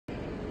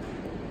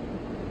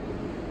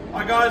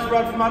Hi guys,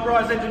 Rod from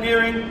Uprising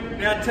Engineering.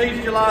 Now I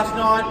teased you last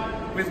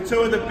night with two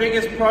of the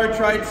biggest Pro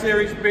Trade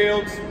Series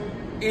builds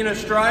in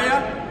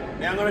Australia.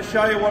 Now I'm going to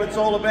show you what it's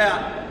all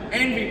about.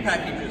 Envy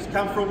packages.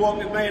 Come for a walk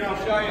with me and I'll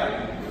show you.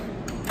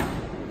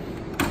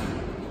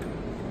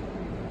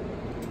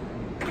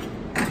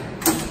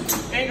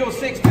 Engel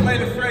 60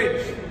 litre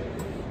fridge.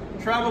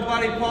 Travel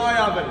Buddy pie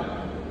oven.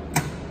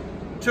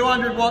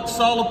 200 watt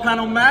solar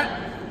panel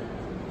mat.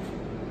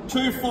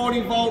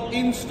 240 volt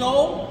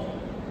install.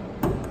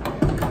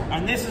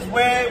 And this is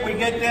where we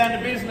get down to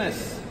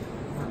business.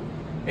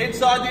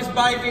 Inside this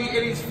baby,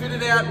 it is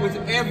fitted out with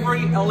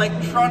every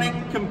electronic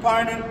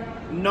component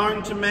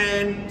known to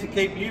man to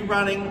keep you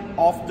running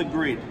off the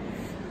grid.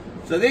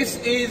 So this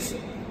is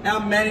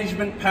our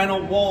management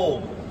panel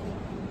wall.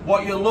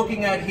 What you're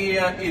looking at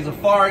here is a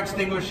fire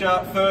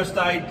extinguisher, first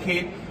aid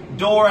kit,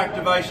 door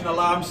activation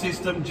alarm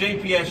system,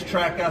 GPS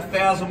tracker,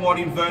 1000 watt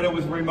inverter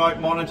with remote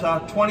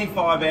monitor,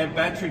 25 amp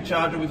battery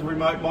charger with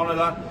remote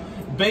monitor,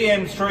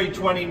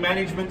 BM320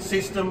 management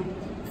system,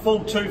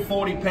 full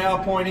 240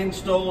 power point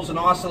installs and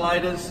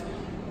isolators,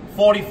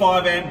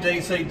 45 amp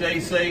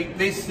DC-DC.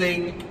 This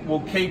thing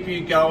will keep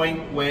you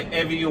going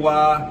wherever you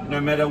are,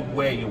 no matter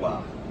where you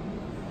are.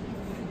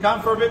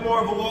 Come for a bit more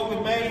of a walk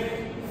with me.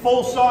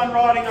 Full sign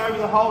writing over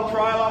the whole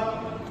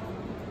trailer.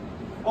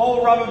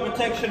 All rubber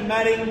protection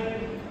matting.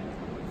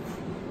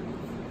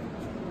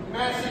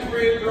 Massive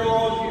rear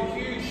drawers, your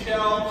huge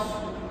shelves.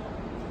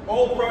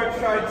 All Pro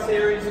Trade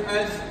Series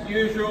as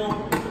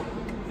usual.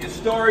 Your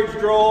storage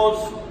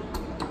drawers,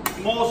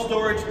 more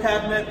storage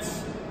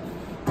cabinets.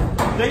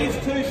 These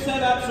two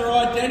setups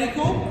are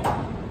identical.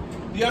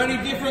 The only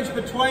difference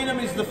between them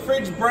is the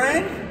fridge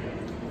brand.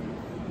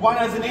 One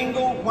has an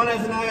Engel, one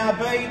has an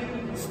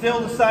ARB. Still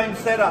the same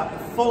setup.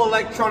 Full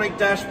electronic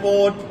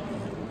dashboard.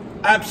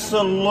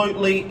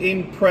 Absolutely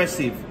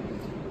impressive.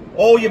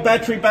 All your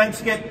battery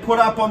banks get put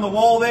up on the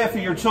wall there for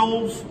your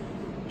tools.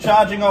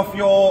 Charging off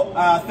your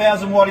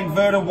 1000 watt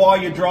inverter while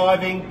you're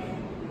driving.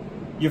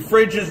 Your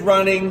fridge is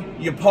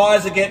running, your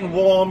pies are getting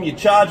warm, you're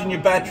charging your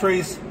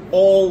batteries,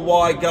 all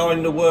while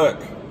going to work.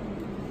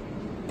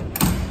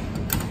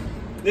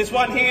 This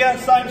one here,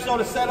 same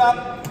sort of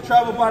setup,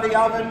 Travel Buddy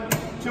oven,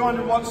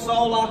 200 watt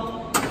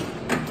solar,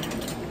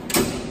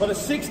 but a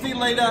 60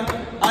 litre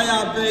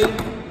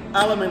ARB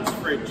Elements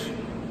fridge.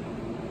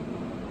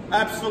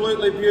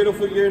 Absolutely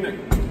beautiful unit.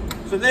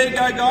 So there you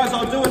go guys,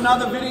 I'll do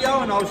another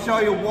video and I'll show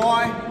you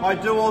why I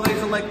do all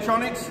these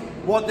electronics,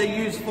 what they're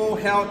used for,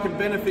 how it can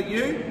benefit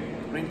you.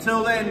 But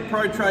until then,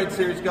 Pro Trade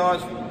Series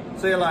guys,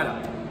 see you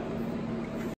later.